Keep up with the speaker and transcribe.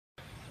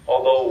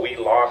although we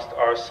lost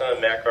our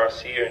son, Mac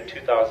Garcia, in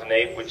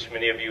 2008, which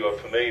many of you are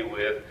familiar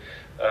with,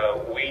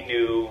 we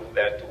knew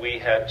that we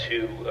had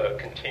to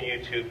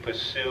continue to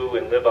pursue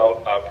and live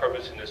out our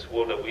purpose in this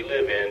world that we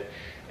live in.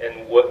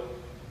 And what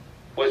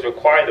was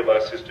required of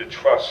us is to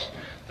trust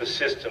the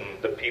system,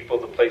 the people,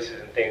 the places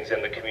and things,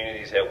 and the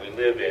communities that we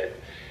live in.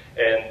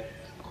 And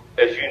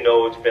as you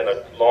know, it's been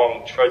a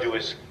long,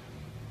 treacherous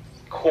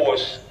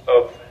course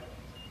of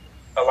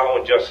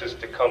allowing justice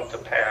to come to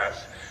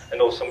pass. I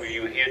know some of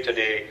you here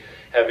today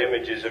have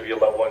images of your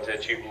loved ones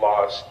that you've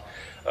lost.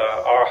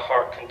 Our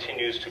heart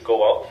continues to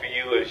go out for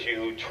you as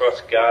you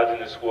trust God in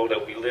this world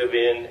that we live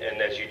in,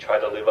 and as you try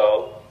to live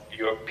out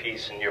your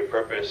peace and your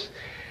purpose.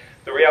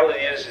 The reality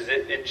is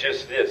that it's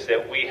just this,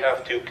 that we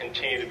have to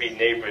continue to be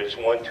neighbors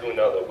one to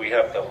another. We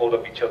have to hold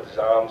up each other's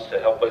arms to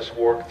help us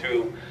work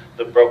through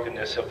the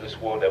brokenness of this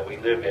world that we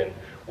live in.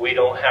 We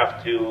don't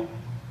have to,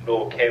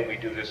 nor can we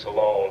do this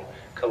alone.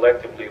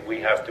 Collectively, we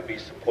have to be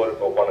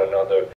supportive of one another.